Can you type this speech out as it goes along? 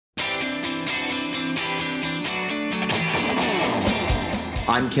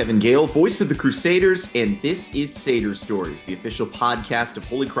I'm Kevin Gehl, voice of the Crusaders, and this is Satyr Stories, the official podcast of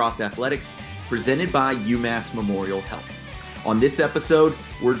Holy Cross Athletics, presented by UMass Memorial Health. On this episode,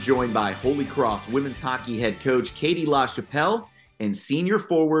 we're joined by Holy Cross women's hockey head coach Katie Lachapelle and senior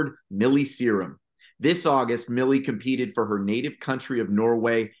forward Millie Sirum. This August, Millie competed for her native country of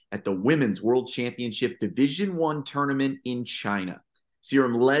Norway at the Women's World Championship Division I tournament in China.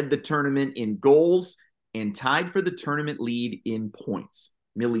 Sirum led the tournament in goals and tied for the tournament lead in points.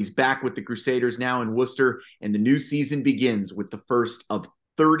 Millie's back with the Crusaders now in Worcester, and the new season begins with the first of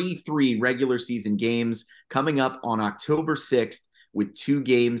 33 regular season games coming up on October 6th with 2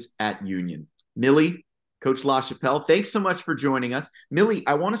 games at Union. Millie, Coach Lachapelle, thanks so much for joining us. Millie,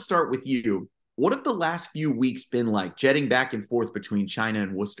 I want to start with you. What have the last few weeks been like, jetting back and forth between China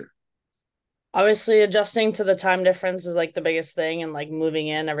and Worcester? Obviously, adjusting to the time difference is like the biggest thing, and like moving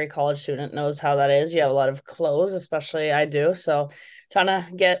in, every college student knows how that is. You have a lot of clothes, especially I do. So, trying to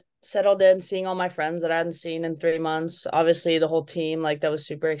get settled in, seeing all my friends that I hadn't seen in 3 months. Obviously, the whole team, like that was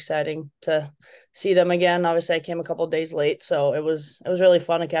super exciting to see them again. Obviously, I came a couple days late, so it was really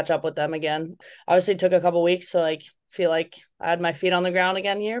fun to catch up with them again. Obviously, it took a couple weeks to like feel like I had my feet on the ground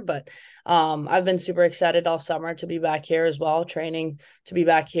again here, but I've been super excited all summer to be back here as well, training to be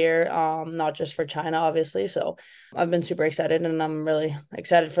back here, not just for China, obviously. So I've been super excited, and I'm really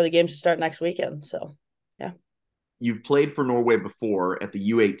excited for the games to start next weekend. So, yeah. You've played for Norway before at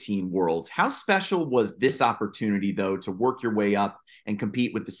the U18 Worlds. How special was this opportunity, though, to work your way up and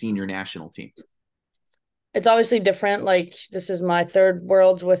compete with the senior national team? It's obviously different. Like, this is my third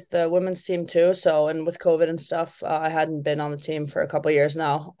Worlds with the women's team too. So, and with COVID and stuff, I hadn't been on the team for a couple of years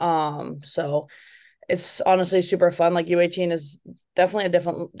now. So it's honestly super fun. Like, U18 is definitely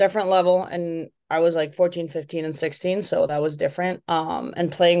a different level, and I was like 14, 15, and 16, so that was different.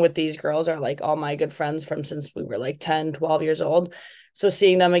 And playing with these girls are like all my good friends from since we were like 10, 12 years old. So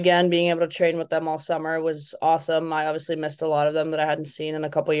seeing them again, being able to train with them all summer was awesome. I obviously missed a lot of them that I hadn't seen in a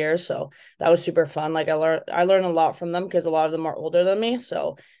couple of years, so that was super fun. Like, I learned a lot from them because a lot of them are older than me.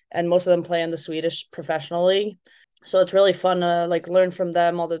 So, and most of them play in the Swedish professional league. So it's really fun to like learn from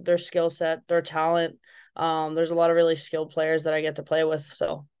them, all their skill set, their talent. There's a lot of really skilled players that I get to play with.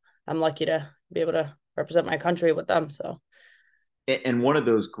 So I'm lucky to be able to represent my country with them. So, And one of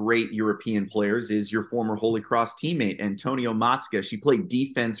those great European players is your former Holy Cross teammate, Antonio Matska. She played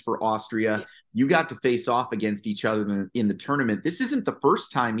defense for Austria. You got to face off against each other in the tournament. This isn't the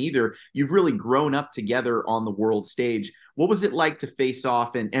first time either. You've really grown up together on the world stage. What was it like to face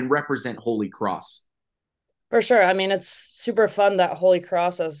off and represent Holy Cross? for sure. I mean, it's super fun that Holy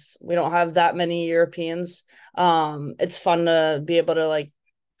Cross, as we don't have that many Europeans. It's fun to be able to like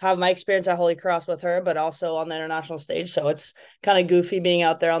have my experience at Holy Cross with her, but also on the international stage. So it's kind of goofy being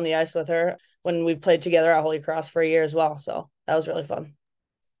out there on the ice with her when we've played together at Holy Cross for a year as well. So that was really fun.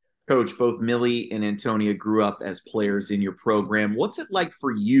 Coach, both Millie and Antonia grew up as players in your program. What's it like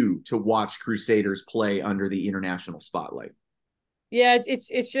for you to watch Crusaders play under the international spotlight? Yeah,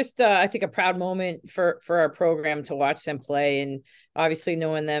 it's just I think a proud moment for our program to watch them play, and obviously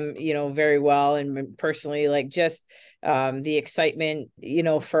knowing them, very well and personally, like just the excitement,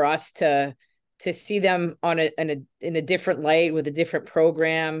 for us to see them on in a different light with a different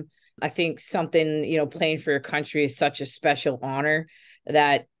program. I think something, playing for your country is such a special honor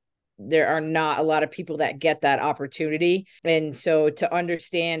that there are not a lot of people that get that opportunity. And so to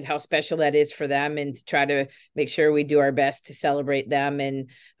understand how special that is for them and to try to make sure we do our best to celebrate them and,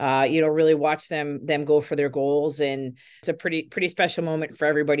 really watch them go for their goals. And it's a pretty special moment for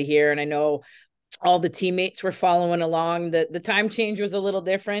everybody here. And I know all the teammates were following along. The time change was a little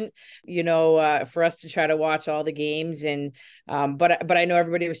different, for us to try to watch all the games. And but I know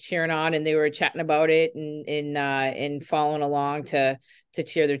everybody was cheering on and they were chatting about it and following along to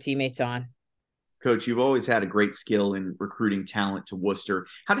cheer their teammates on. Coach, you've always had a great skill in recruiting talent to Worcester.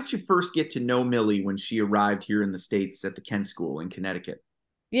 How did you first get to know Millie when she arrived here in the States at the Kent School in Connecticut?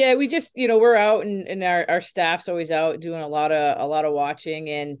 Yeah, we just, we're out and our staff's always out doing a lot of watching.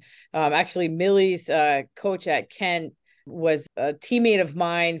 And actually Millie's coach at Kent was a teammate of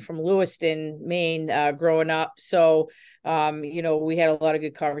mine from Lewiston, Maine, growing up. So we had a lot of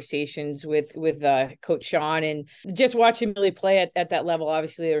good conversations with Coach Sean, and just watching Millie play at that level,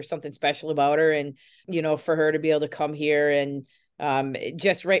 obviously there was something special about her. And, for her to be able to come here and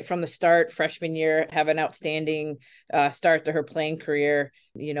just right from the start, freshman year, have an outstanding start to her playing career,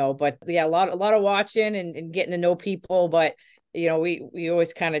 but yeah, a lot of watching and getting to know people. But we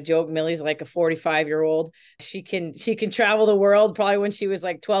always kind of joke Millie's like a 45-year-old. She can travel the world probably when she was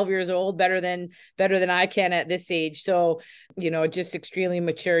like 12 years old, better than I can at this age. So, just extremely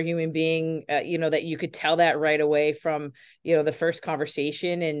mature human being, that you could tell that right away from, the first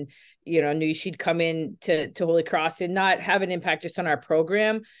conversation, and, knew she'd come in to Holy Cross and not have an impact just on our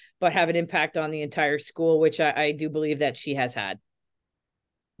program, but have an impact on the entire school, which I do believe that she has had.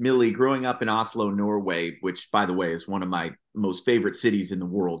 Millie, growing up in Oslo, Norway, which, by the way, is one of my most favorite cities in the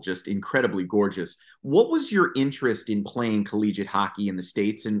world, just incredibly gorgeous. What was your interest in playing collegiate hockey in the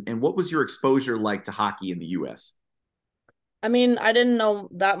States, and what was your exposure like to hockey in the U.S.? I mean, I didn't know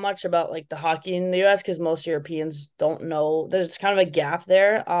that much about like the hockey in the US because most Europeans don't know. There's kind of a gap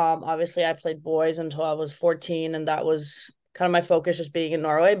there. Obviously I played boys until I was 14, and that was kind of my focus just being in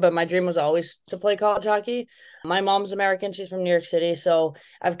Norway, but my dream was always to play college hockey. My mom's American, she's from New York City, so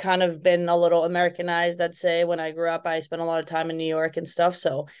I've kind of been a little Americanized, I'd say. When I grew up, I spent a lot of time in New York and stuff,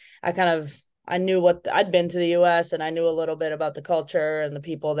 so I knew what I'd been to the US, and I knew a little bit about the culture and the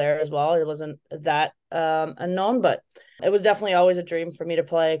people there as well. It wasn't that unknown, but it was definitely always a dream for me to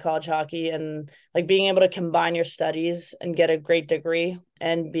play college hockey, and like being able to combine your studies and get a great degree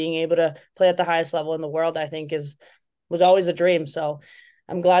and being able to play at the highest level in the world, I think was always a dream. So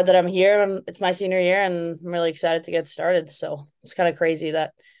I'm glad that I'm here, and it's my senior year, and I'm really excited to get started. So it's kind of crazy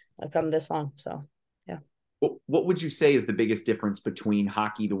that I've come this long. So yeah. What would you say is the biggest difference between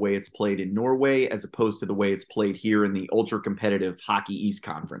hockey, the way it's played in Norway, as opposed to the way it's played here in the ultra competitive Hockey East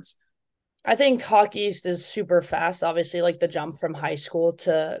Conference? I think Hockey East is super fast. Obviously, like the jump from high school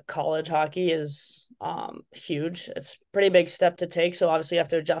to college hockey is huge. It's a pretty big step to take. So obviously you have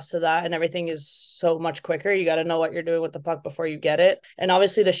to adjust to that, and everything is so much quicker. You got to know what you're doing with the puck before you get it. And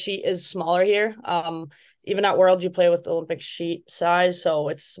obviously the sheet is smaller here. Even at Worlds, you play with the Olympic sheet size, so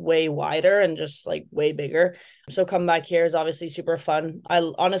it's way wider and just like way bigger. So coming back here is obviously super fun. I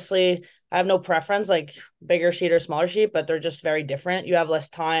have no preference, like bigger sheet or smaller sheet, but they're just very different. You have less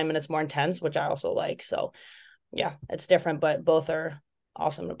time and it's more intense, which I also like. So yeah, it's different, but both are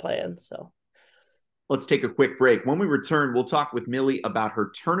awesome to play in. So let's take a quick break. When we return, we'll talk with Millie about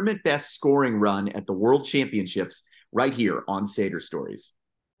her tournament best scoring run at the World Championships right here on Satyr Stories.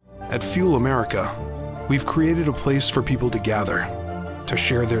 At Fuel America, we've created a place for people to gather, to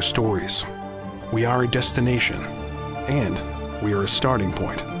share their stories. We are a destination, and we are a starting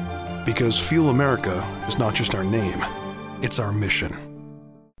point. Because Fuel America is not just our name, it's our mission.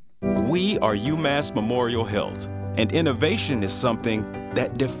 We are UMass Memorial Health, and innovation is something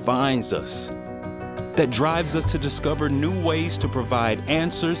that defines us, that drives us to discover new ways to provide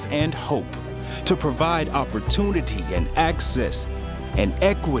answers and hope, to provide opportunity and access and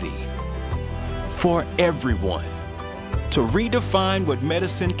equity for everyone, to redefine what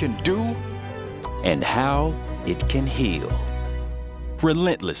medicine can do and how it can heal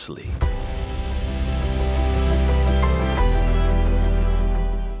relentlessly.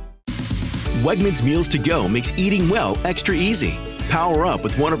 Wegmans Meals to Go makes eating well extra easy. Power up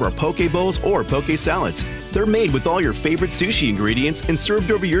with one of our poke bowls or poke salads. They're made with all your favorite sushi ingredients and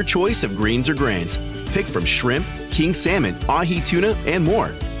served over your choice of greens or grains. Pick from shrimp, king salmon, ahi tuna, and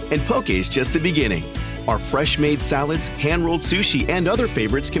more. And poke is just the beginning. Our fresh-made salads, hand-rolled sushi, and other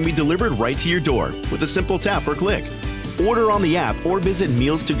favorites can be delivered right to your door with a simple tap or click. Order on the app or visit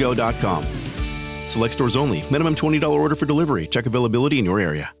mealstogo.com. Select stores only. Minimum $20 order for delivery. Check availability in your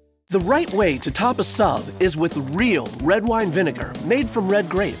area. The right way to top a sub is with real red wine vinegar made from red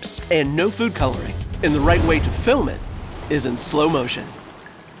grapes and no food coloring. And the right way to film it is in slow motion.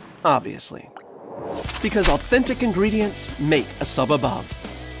 Obviously. Because authentic ingredients make a sub above.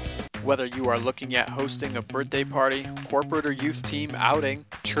 Whether you are looking at hosting a birthday party, corporate or youth team outing,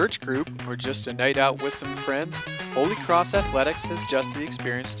 church group, or just a night out with some friends, Holy Cross Athletics has just the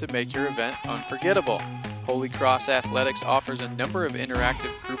experience to make your event unforgettable. Holy Cross Athletics offers a number of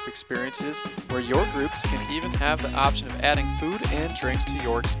interactive group experiences where your groups can even have the option of adding food and drinks to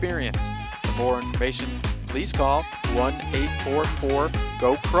your experience. For more information, please call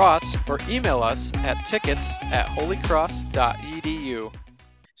 1-844-GO-CROSS or email us at tickets@holycross.edu.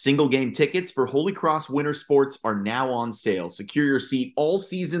 Single game tickets for Holy Cross Winter Sports are now on sale. Secure your seat all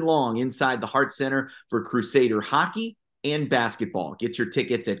season long inside the Hart Center for Crusader hockey and basketball. Get your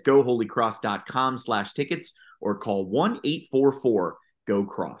tickets at goholycross.com/tickets or call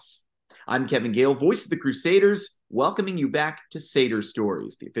 1-844-GO-CROSS. I'm Kevin Gehl, voice of the Crusaders, welcoming you back to Satyr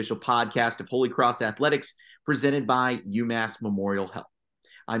Stories, the official podcast of Holy Cross Athletics, presented by UMass Memorial Health.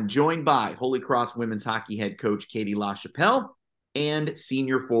 I'm joined by Holy Cross women's hockey head coach Katie Lachapelle and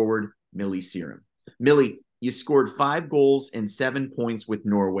senior forward Millie Sirum. Millie, You scored 5 goals and 7 points with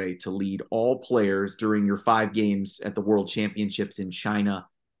Norway to lead all players during your 5 games at the World Championships in China.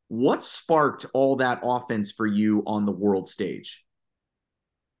 What sparked all that offense for you on the world stage?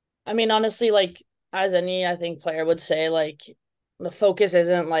 I mean, honestly, like as any, I think player would say, like the focus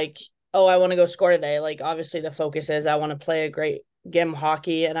isn't like, oh, I want to go score today. Like obviously the focus is I want to play a great game of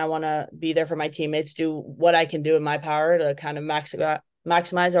hockey and I want to be there for my teammates, do what I can do in my power to kind of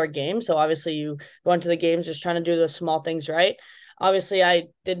maximize our game. So obviously you go into the games just trying to do the small things right. Obviously I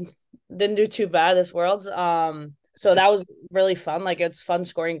didn't do too bad this Worlds. So that was really fun. Like it's fun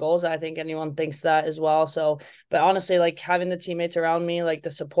scoring goals. I think anyone thinks that as well. So, but honestly, like having the teammates around me, like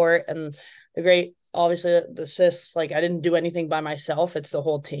the support and the great, obviously the assists, like I didn't do anything by myself. It's the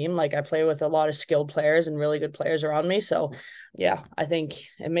whole team. Like I play with a lot of skilled players and really good players around me. So yeah, I think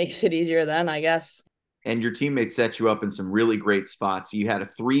it makes it easier then, I guess. And your teammates set you up in some really great spots. You had a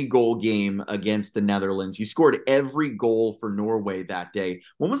 3-goal game against the Netherlands. You scored every goal for Norway that day.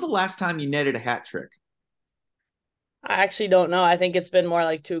 When was the last time you netted a hat trick? I actually don't know. I think it's been more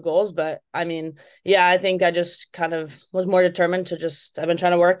like 2 goals, but I mean, yeah, I think I just kind of was more determined to I've been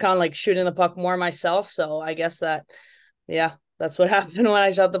trying to work on like shooting the puck more myself. So I guess that, yeah, that's what happened when I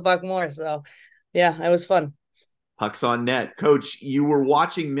shot the puck more. So yeah, it was fun. Pucks on net. Coach, you were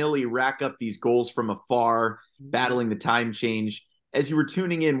watching Millie rack up these goals from afar, battling the time change. As you were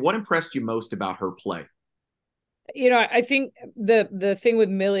tuning in, what impressed you most about her play? I think the thing with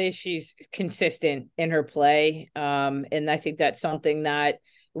Millie is she's consistent in her play. And I think that's something that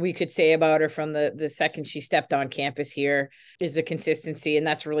we could say about her from the second she stepped on campus here is the consistency. And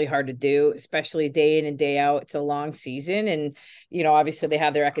that's really hard to do, especially day in and day out. It's a long season. And, obviously they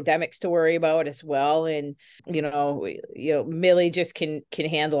have their academics to worry about as well. And, Millie just can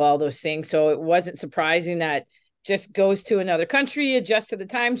handle all those things. So it wasn't surprising that just goes to another country, adjust to the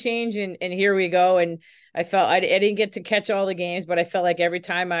time change, and here we go. And I felt I didn't get to catch all the games, but I felt like every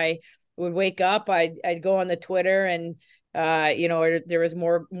time I would wake up, I'd go on the Twitter and there was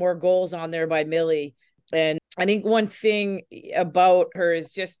more goals on there by Millie. And I think one thing about her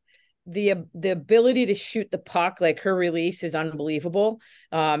is just the ability to shoot the puck. Like her release is unbelievable.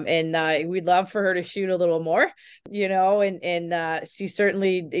 And we'd love for her to shoot a little more, and she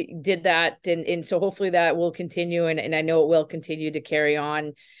certainly did that. And so hopefully that will continue. And I know it will continue to carry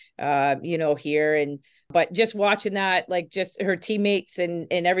on, here. But just watching that, like just her teammates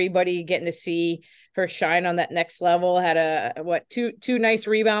and everybody getting to see her shine on that next level, had two nice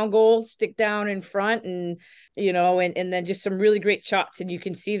rebound goals, stick down in front, and and then just some really great shots, and you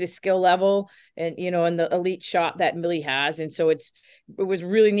can see the skill level and and the elite shot that Millie has. And so it was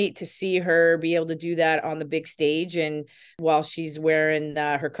really neat to see her be able to do that on the big stage and while she's wearing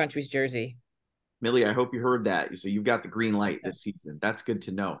her country's jersey. Millie, I hope you heard that. So you've got the green light this season. That's good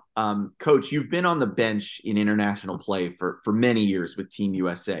to know. Coach, you've been on the bench in international play for many years with Team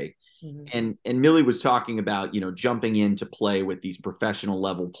USA. Mm-hmm. And Millie was talking about, jumping in to play with these professional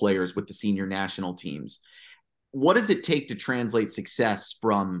level players with the senior national teams. What does it take to translate success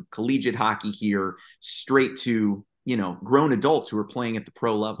from collegiate hockey here straight to, grown adults who are playing at the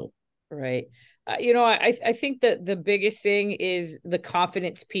pro level? Right. I think that the biggest thing is the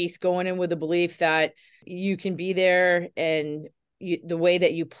confidence piece, going in with the belief that you can be there, and the way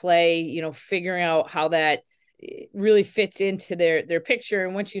that you play, figuring out how that really fits into their picture.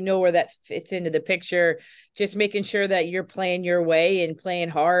 And once you know where that fits into the picture, just making sure that you're playing your way and playing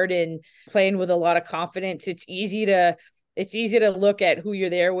hard and playing with a lot of confidence. It's easy to look at who you're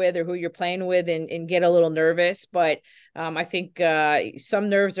there with or who you're playing with and get a little nervous. But I think some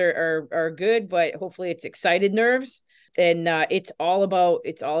nerves are good, but hopefully it's excited nerves. And it's all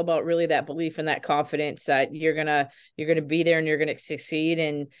about really that belief and that confidence that you're gonna be there and you're gonna succeed.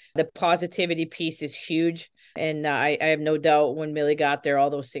 And the positivity piece is huge. And I have no doubt when Millie got there, all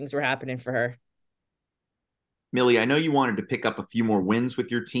those things were happening for her. Millie, I know you wanted to pick up a few more wins with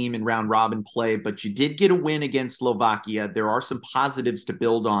your team in round robin play, but you did get a win against Slovakia. There are some positives to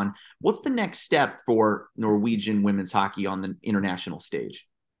build on. What's the next step for Norwegian women's hockey on the international stage?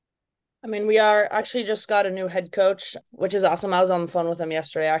 I mean, we are actually just got a new head coach, which is awesome. I was on the phone with him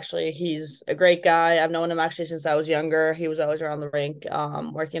yesterday, actually. He's a great guy. I've known him actually since I was younger. He was always around the rink,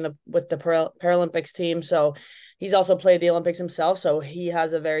 working with the Paralympics team. So he's also played the Olympics himself. So he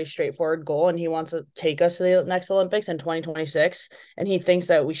has a very straightforward goal, and he wants to take us to the next Olympics in 2026. And he thinks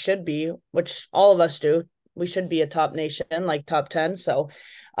that we should be, which all of us do, we should be a top nation, like top 10. So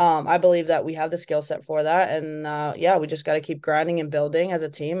I believe that we have the skill set for that. And we just got to keep grinding and building as a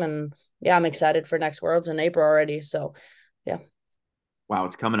team. And yeah, I'm excited for next Worlds in April already. So, yeah. Wow,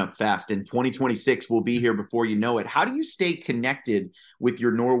 it's coming up fast. And 2026 will be here before you know it. How do you stay connected with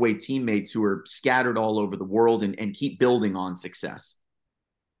your Norway teammates who are scattered all over the world and keep building on success?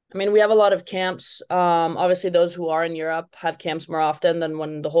 I mean, we have a lot of camps. Obviously, those who are in Europe have camps more often than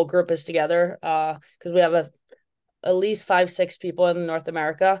when the whole group is together. Because we have at least 5, 6 people in North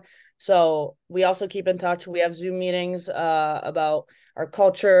America. So we also keep in touch. We have Zoom meetings about our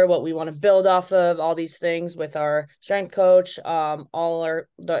culture, what we want to build off of, all these things with our strength coach,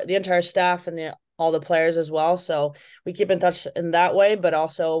 the entire staff and all the players as well. So we keep in touch in that way. But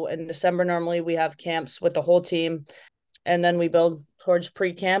also in December, normally we have camps with the whole team, and then we build towards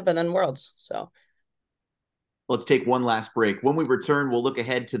pre-camp and then Worlds. So let's take one last break. When we return, we'll look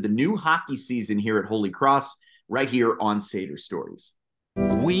ahead to the new hockey season here at Holy Cross, right here on Satyr Stories.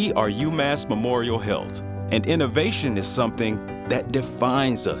 We are UMass Memorial Health, and innovation is something that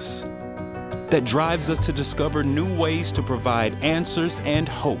defines us, that drives us to discover new ways to provide answers and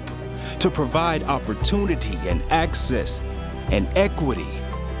hope, to provide opportunity and access and equity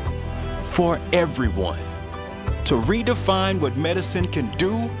for everyone, to redefine what medicine can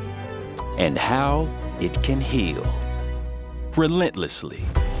do and how it can heal relentlessly.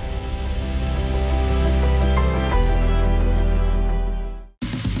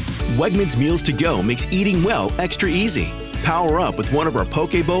 Wegmans Meals to Go makes eating well extra easy. Power up with one of our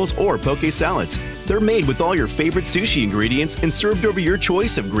poke bowls or poke salads. They're made with all your favorite sushi ingredients and served over your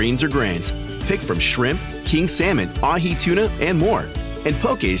choice of greens or grains. Pick from shrimp, king salmon, ahi tuna, and more. And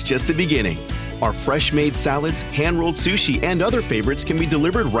poke is just the beginning. Our fresh-made salads, hand-rolled sushi, and other favorites can be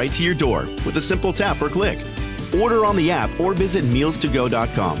delivered right to your door with a simple tap or click. Order on the app or visit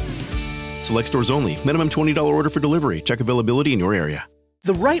mealstogo.com. Select stores only. Minimum $20 order for delivery. Check availability in your area.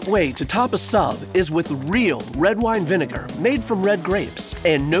 The right way to top a sub is with real red wine vinegar made from red grapes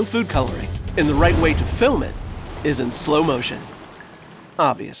and no food coloring. And the right way to film it is in slow motion.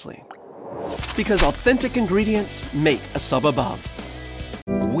 Obviously. Because authentic ingredients make a sub above.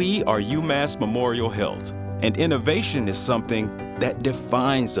 We are UMass Memorial Health, and innovation is something that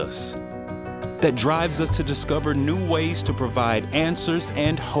defines us, that drives us to discover new ways to provide answers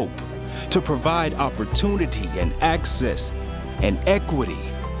and hope, to provide opportunity and access and equity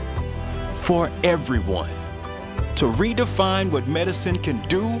for everyone, to redefine what medicine can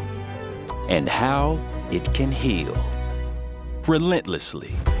do and how it can heal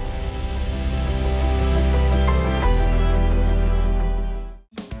relentlessly.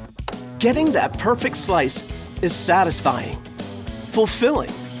 Getting that perfect slice is satisfying, fulfilling,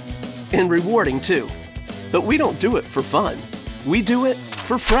 and rewarding too. But we don't do it for fun. We do it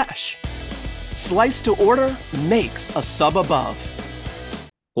for fresh. Slice to order makes a sub above.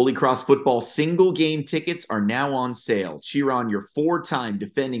 Holy Cross football single game tickets are now on sale. Cheer on your 4-time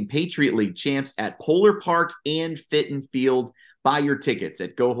defending Patriot League champs at Polar Park and Fitton Field. Buy your tickets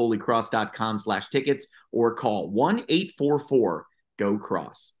at goholycross.com/tickets or call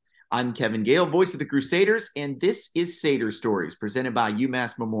 1-844-GO-CROSS. I'm Kevin Gehl, voice of the Crusaders, and this is Satyr Stories, presented by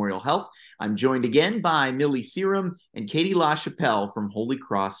UMass Memorial Health. I'm joined again by Millie Sirum and Katie Lachapelle from Holy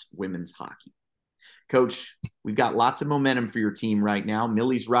Cross Women's Hockey. Coach, we've got lots of momentum for your team right now.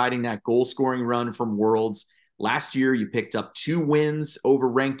 Millie's riding that goal-scoring run from Worlds. Last year, you picked up 2 wins over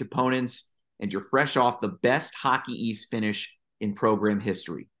ranked opponents, and you're fresh off the best Hockey East finish in program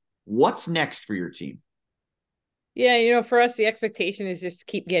history. What's next for your team? Yeah, for us, the expectation is just to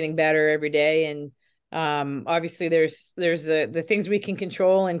keep getting better every day. And obviously there's the things we can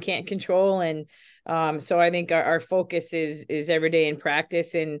control and can't control. And so I think our focus is every day in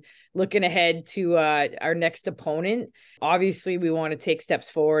practice and looking ahead to our next opponent. Obviously we want to take steps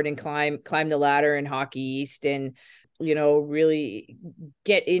forward and climb the ladder in Hockey East and, really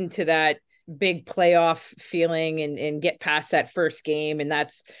get into that big playoff feeling and get past that first game. And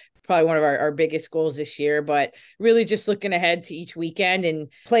that's probably one of our biggest goals this year, but really just looking ahead to each weekend and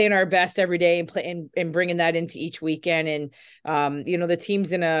playing our best every day and bringing that into each weekend. And, the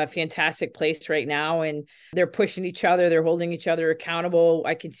team's in a fantastic place right now and they're pushing each other. They're holding each other accountable.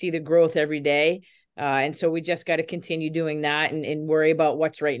 I can see the growth every day. And so we just got to continue doing that and worry about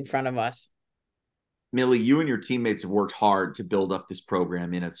what's right in front of us. Millie, you and your teammates have worked hard to build up this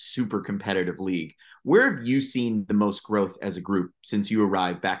program in a super competitive league. Where have you seen the most growth as a group since you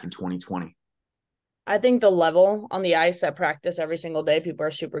arrived back in 2020? I think the level on the ice at practice every single day, people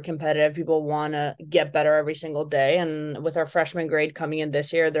are super competitive. People want to get better every single day. And with our freshman grade coming in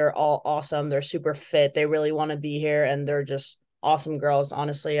this year, they're all awesome. They're super fit. They really want to be here and they're just awesome girls.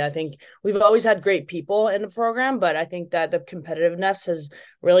 Honestly, I think we've always had great people in the program, but I think that the competitiveness has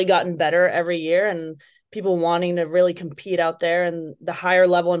really gotten better every year and people wanting to really compete out there and the higher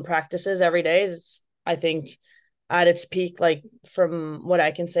level in practices every day is, I think, at its peak, like from what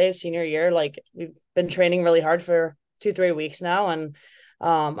I can say, senior year. Like we've been training really hard for 2-3 weeks now, and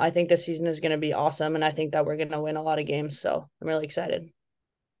I think this season is going to be awesome, and I think that we're going to win a lot of games. So I'm really excited.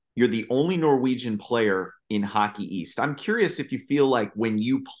 You're the only Norwegian player in Hockey East. I'm curious if you feel like when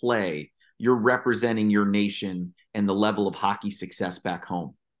you play, you're representing your nation and the level of hockey success back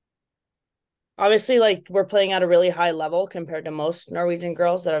home. Obviously, like we're playing at a really high level compared to most Norwegian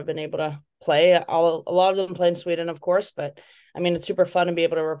girls that have been able to play. A lot of them play in Sweden, of course, but I mean, it's super fun to be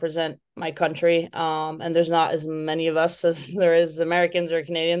able to represent my country. And there's not as many of us as there is Americans or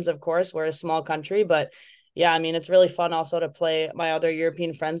Canadians, of course. We're a small country, but yeah, I mean, it's really fun also to play my other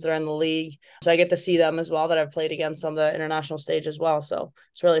European friends that are in the league. So I get to see them as well that I've played against on the international stage as well. So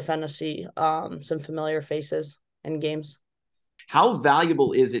it's really fun to see some familiar faces in games. How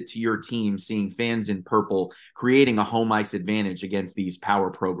valuable is it to your team seeing fans in purple creating a home ice advantage against these power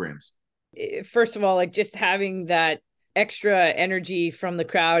programs? First of all, like just having that extra energy from the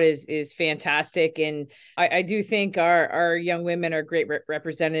crowd is fantastic. And I do think our young women are great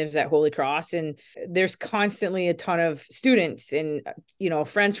representatives at Holy Cross. And there's constantly a ton of students and,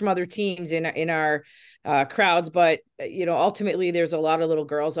 friends from other teams in our crowds. But, ultimately there's a lot of little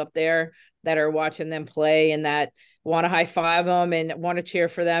girls up there that are watching them play and that want to high five them and want to cheer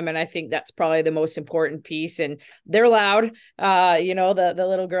for them. And I think that's probably the most important piece. And they're loud, the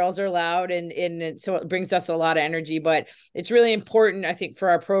little girls are loud and so it brings us a lot of energy, but it's really important, I think,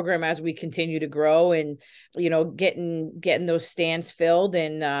 for our program as we continue to grow and, getting those stands filled.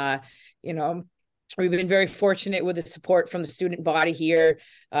 And, we've been very fortunate with the support from the student body here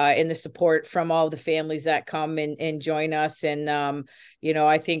and the support from all the families that come and join us. And,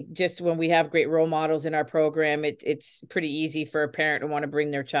 I think just when we have great role models in our program, it's pretty easy for a parent to want to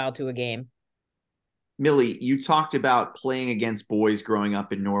bring their child to a game. Millie, you talked about playing against boys growing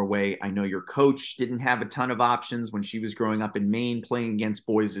up in Norway. I know your coach didn't have a ton of options when she was growing up in Maine, playing against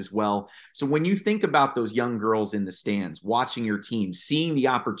boys as well. So when you think about those young girls in the stands, watching your team, seeing the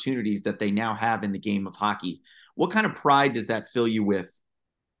opportunities that they now have in the game of hockey, what kind of pride does that fill you with?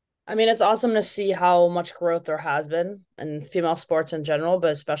 I mean, it's awesome to see how much growth there has been in female sports in general,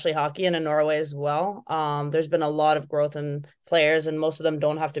 but especially hockey and in Norway as well. There's been a lot of growth in players, and most of them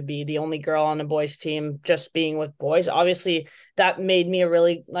don't have to be the only girl on a boys team just being with boys. Obviously, that made me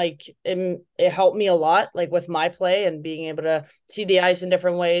it helped me a lot, like with my play and being able to see the ice in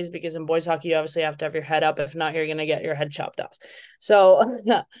different ways, because in boys hockey, you obviously have to have your head up. If not, you're going to get your head chopped off. So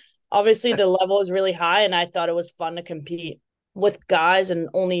obviously the level is really high, and I thought it was fun to compete with guys, and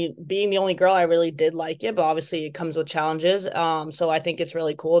only being the only girl, I really did like it, but obviously it comes with challenges. So I think it's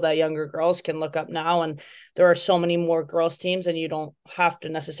really cool that younger girls can look up now, and there are so many more girls teams, and you don't have to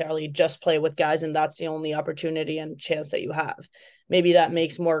necessarily just play with guys, and that's the only opportunity and chance that you have. Maybe that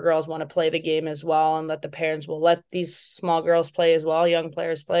makes more girls want to play the game as well, and that the parents will let these small girls play as well, young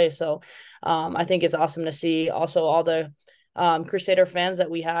players play. So I think it's awesome to see also all the Crusader fans that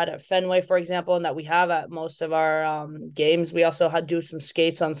we had at Fenway, for example, and that we have at most of our games. We also had do some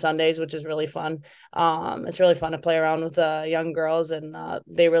skates on Sundays, which is really fun. It's really fun to play around with young girls, and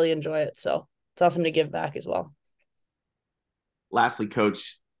they really enjoy it. So it's awesome to give back as well. Lastly,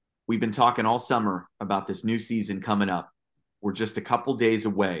 Coach, we've been talking all summer about this new season coming up. We're just a couple days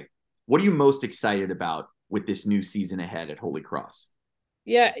away. What are you most excited about with this new season ahead at Holy Cross?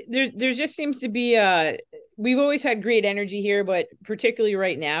 Yeah, there just seems to be we've always had great energy here, but particularly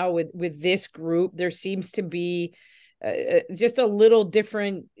right now with this group, there seems to be just a little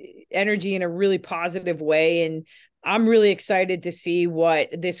different energy in a really positive way. And I'm really excited to see what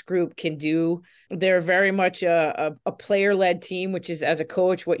this group can do. They're very much a player-led team, which is, as a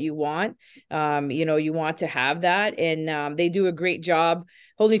coach, what you want. You want to have that. And they do a great job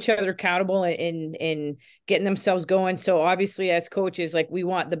holding each other accountable and getting themselves going. So obviously, as coaches, like, we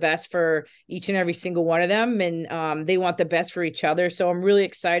want the best for each and every single one of them. And they want the best for each other. So I'm really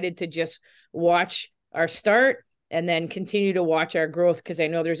excited to just watch our start and then continue to watch our growth, because I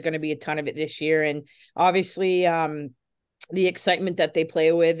know there's going to be a ton of it this year. And obviously the excitement that they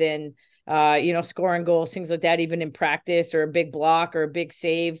play with and, scoring goals, things like that, even in practice, or a big block or a big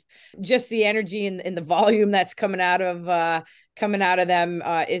save, just the energy and the volume that's coming out of them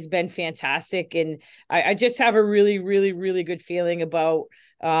has been fantastic. And I just have a really, really, really good feeling about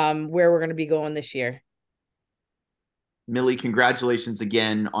where we're going to be going this year. Millie, congratulations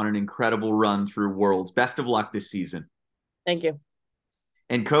again on an incredible run through Worlds. Best of luck this season. Thank you.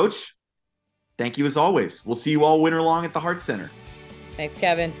 And Coach, thank you as always. We'll see you all winter long at the Hart Center. Thanks,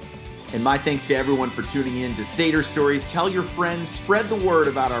 Kevin. And my thanks to everyone for tuning in to Satyr Stories. Tell your friends, spread the word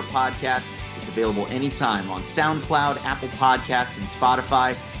about our podcast. It's available anytime on SoundCloud, Apple Podcasts, and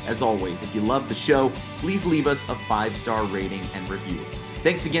Spotify. As always, if you love the show, please leave us a 5-star rating and review.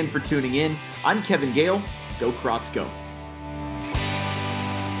 Thanks again for tuning in. I'm Kevin Gehl. Go Cross Go.